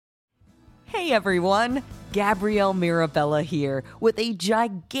Hey everyone, Gabrielle Mirabella here with a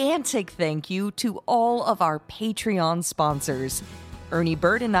gigantic thank you to all of our Patreon sponsors. Ernie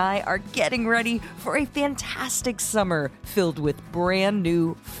Bird and I are getting ready for a fantastic summer filled with brand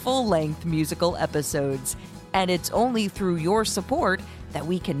new, full-length musical episodes. And it's only through your support that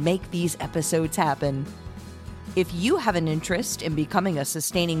we can make these episodes happen. If you have an interest in becoming a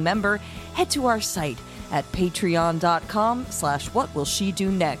sustaining member, head to our site at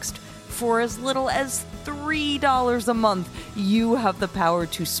patreon.com/whatwillshedonext. For as little as $3 a month, you have the power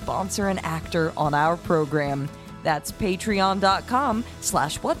to sponsor an actor on our program. That's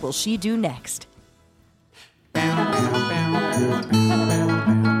patreon.com/whatwillshedonext.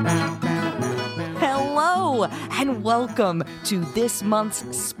 Hello, and welcome to this month's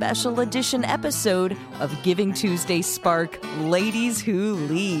special edition episode of Giving Tuesday Spark, Ladies Who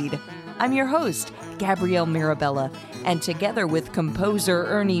Lead. I'm your host, Gabrielle Mirabella, and together with composer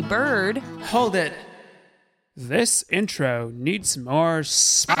Ernie Bird... Hold it. This intro needs more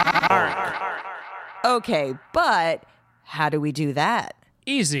spark. Okay, but how do we do that?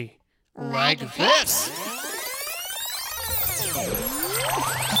 Easy. Like this.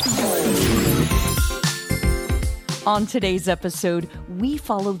 On today's episode, we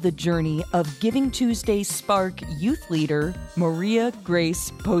follow the journey of Giving Tuesday Spark youth leader Maria Grace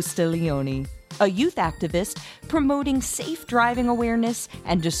Postiglione, a youth activist promoting safe driving awareness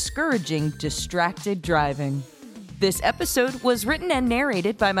and discouraging distracted driving. This episode was written and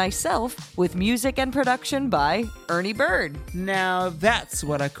narrated by myself, with music and production by Ernie Bird. Now that's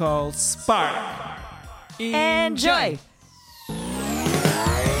what I call spark. Enjoy!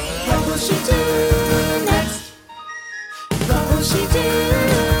 What will she do next? What will she do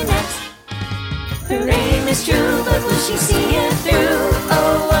next? Her aim is true, but will she see it through?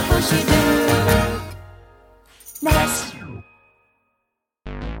 Oh, what will she do next?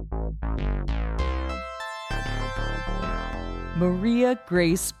 Maria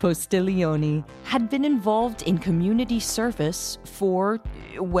Grace Postiglione had been involved in community service for,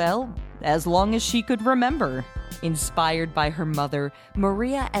 well, as long as she could remember. Inspired by her mother,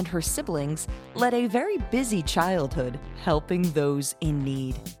 Maria and her siblings led a very busy childhood, helping those in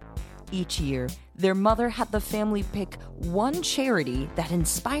need. Each year, their mother had the family pick one charity that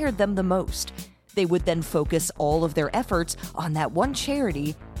inspired them the most. They would then focus all of their efforts on that one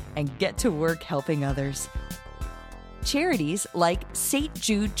charity and get to work helping others. Charities like St.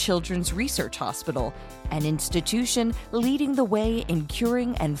 Jude Children's Research Hospital, an institution leading the way in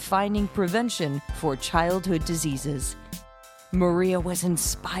curing and finding prevention for childhood diseases. Maria was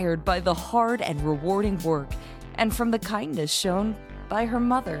inspired by the hard and rewarding work and from the kindness shown by her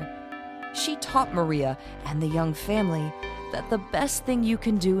mother. She taught Maria and the young family that the best thing you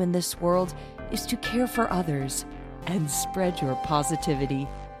can do in this world is to care for others and spread your positivity.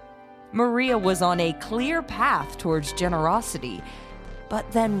 Maria was on a clear path towards generosity, but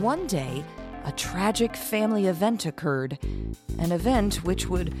then one day, a tragic family event occurred, an event which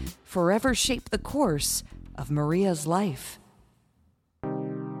would forever shape the course of Maria's life.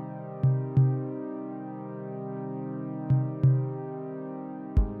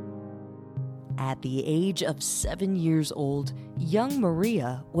 At the age of 7 years old, young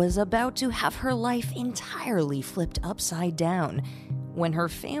Maria was about to have her life entirely flipped upside down when her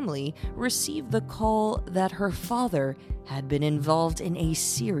family received the call that her father had been involved in a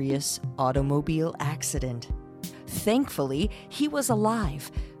serious automobile accident. Thankfully, he was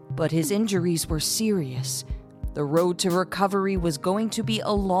alive, but his injuries were serious. The road to recovery was going to be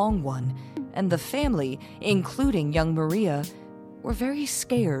a long one, and the family, including young Maria, were very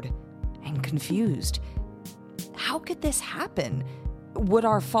scared and confused. How could this happen? Would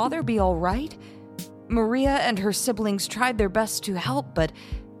our father be all right? Maria and her siblings tried their best to help, but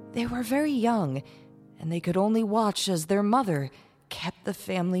they were very young, and they could only watch as their mother kept the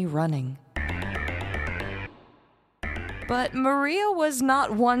family running. But Maria was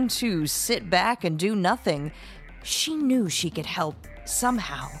not one to sit back and do nothing. She knew she could help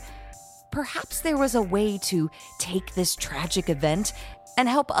somehow. Perhaps there was a way to take this tragic event and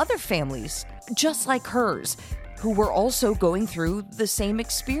help other families, just like hers, who were also going through the same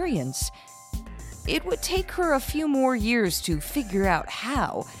experience. It would take her a few more years to figure out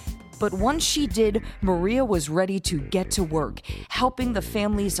how, but once she did, Maria was ready to get to work, helping the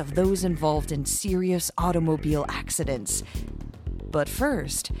families of those involved in serious automobile accidents. But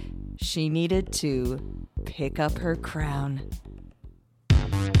first, she needed to pick up her crown.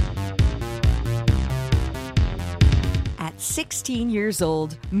 At 16 years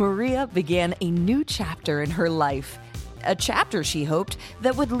old, Maria began a new chapter in her life. A chapter, she hoped,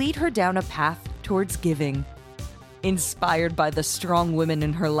 that would lead her down a path towards giving. Inspired by the strong women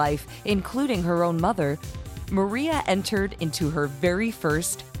in her life, including her own mother, Maria entered into her very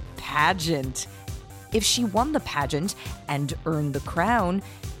first pageant. If she won the pageant and earned the crown,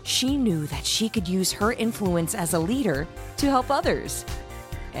 she knew that she could use her influence as a leader to help others.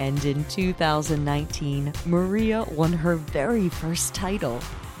 And in 2019, Maria won her very first title,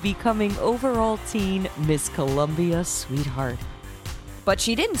 becoming overall teen Miss Columbia Sweetheart. But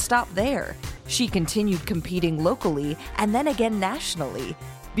she didn't stop there. She continued competing locally and then again nationally,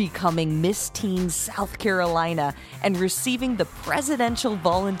 becoming Miss Teen South Carolina and receiving the Presidential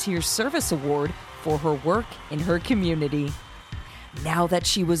Volunteer Service Award for her work in her community. Now that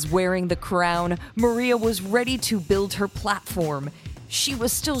she was wearing the crown, Maria was ready to build her platform. She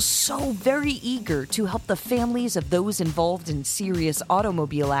was still so very eager to help the families of those involved in serious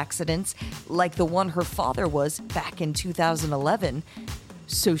automobile accidents, like the one her father was back in 2011.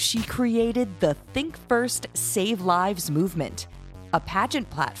 So she created the Think First, Save Lives movement, a pageant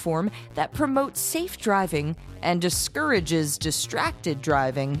platform that promotes safe driving and discourages distracted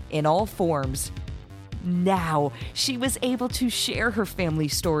driving in all forms. Now, she was able to share her family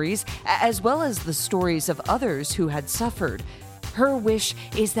stories as well as the stories of others who had suffered. Her wish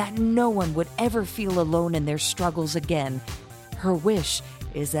is that no one would ever feel alone in their struggles again. Her wish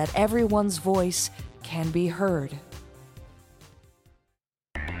is that everyone's voice can be heard.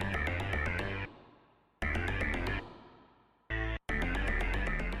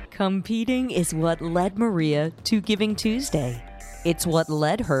 Competing is what led Maria to Giving Tuesday. It's what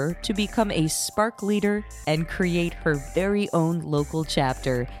led her to become a Spark leader and create her very own local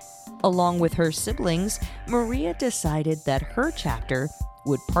chapter. Along with her siblings, Maria decided that her chapter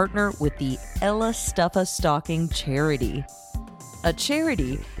would partner with the Ella Stuffa Stocking charity. A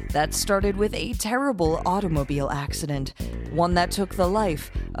charity that started with a terrible automobile accident, one that took the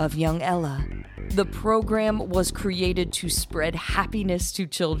life of young Ella. The program was created to spread happiness to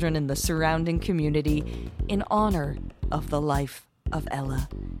children in the surrounding community in honor of the life of Ella.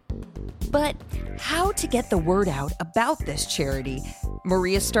 But how to get the word out about this charity?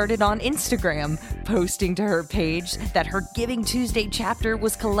 Maria started on Instagram, posting to her page that her Giving Tuesday chapter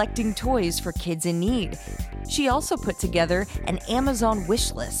was collecting toys for kids in need. She also put together an Amazon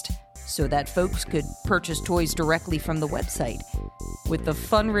wish list so that folks could purchase toys directly from the website. With the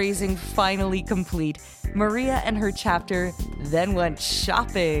fundraising finally complete, Maria and her chapter then went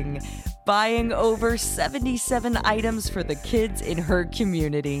shopping, buying over 77 items for the kids in her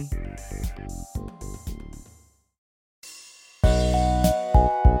community.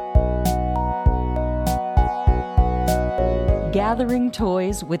 Gathering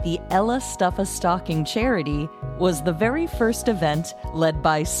toys with the Ella Stuffa Stocking charity was the very first event led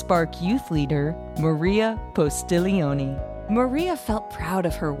by Spark youth leader Maria Postiglione. Maria felt proud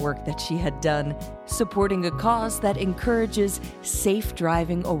of her work that she had done, supporting a cause that encourages safe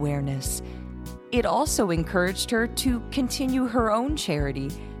driving awareness. It also encouraged her to continue her own charity,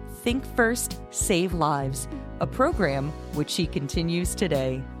 Think First, Save Lives, a program which she continues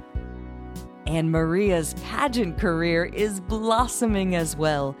today. And Maria's pageant career is blossoming as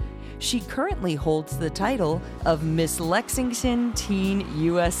well. She currently holds the title of Miss Lexington Teen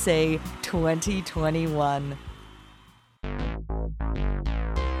USA 2021.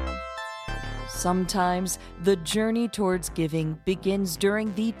 Sometimes the journey towards giving begins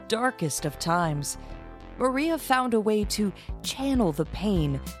during the darkest of times. Maria found a way to channel the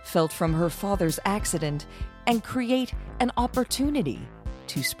pain felt from her father's accident and create an opportunity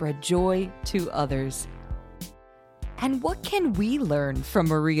to spread joy to others. And what can we learn from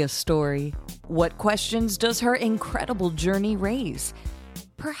Maria's story? What questions does her incredible journey raise?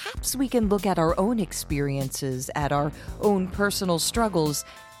 Perhaps we can look at our own experiences, at our own personal struggles,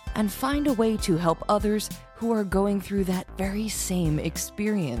 and find a way to help others who are going through that very same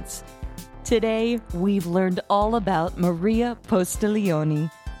experience. Today, we've learned all about Maria Postiglione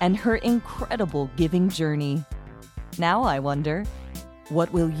and her incredible giving journey. Now I wonder,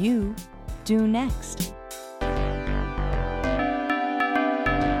 what will you do next?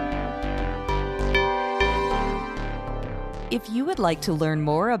 If you would like to learn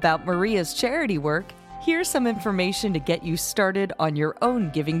more about Maria's charity work, here's some information to get you started on your own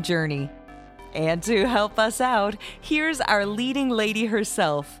giving journey. And to help us out, here's our leading lady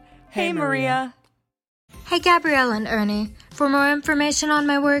herself. Hey, Maria. Hey, Gabrielle and Ernie. For more information on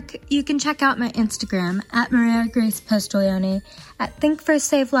my work, you can check out my Instagram at Maria Grace Postiglione, at Think First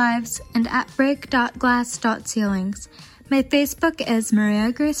Save Lives, and at break.glass.ceilings. My Facebook is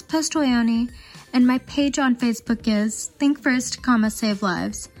Maria Grace Postiglione, and my page on Facebook is Think First, Save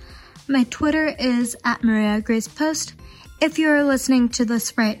Lives. My Twitter is at Maria Grace Post, If you are listening to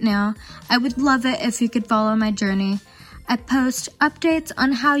this right now, I would love it if you could follow my journey. I post updates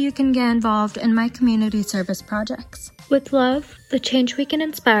on how you can get involved in my community service projects. With love, the change we can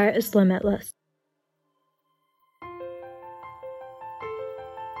inspire is limitless.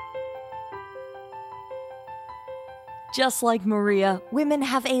 Just like Maria, women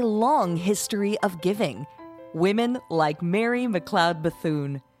have a long history of giving. Women like Mary McLeod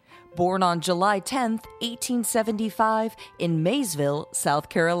Bethune. Born on July 10, 1875, in Maysville, South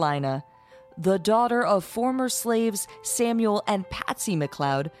Carolina. The daughter of former slaves Samuel and Patsy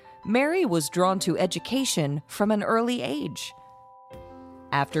McLeod, Mary was drawn to education from an early age.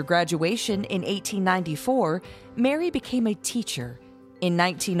 After graduation in 1894, Mary became a teacher. In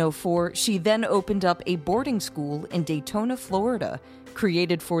 1904, she then opened up a boarding school in Daytona, Florida,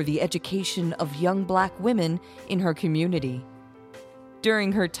 created for the education of young Black women in her community.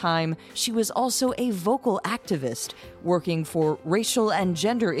 During her time, she was also a vocal activist, working for racial and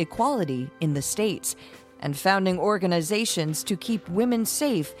gender equality in the States, and founding organizations to keep women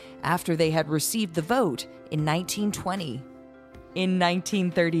safe after they had received the vote in 1920. In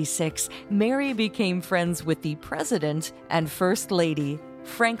 1936, Mary became friends with the President and First Lady,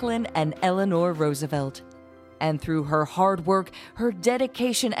 Franklin and Eleanor Roosevelt. And through her hard work, her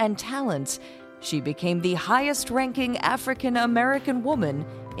dedication and talents, she became the highest-ranking African-American woman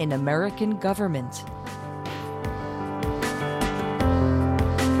in American government.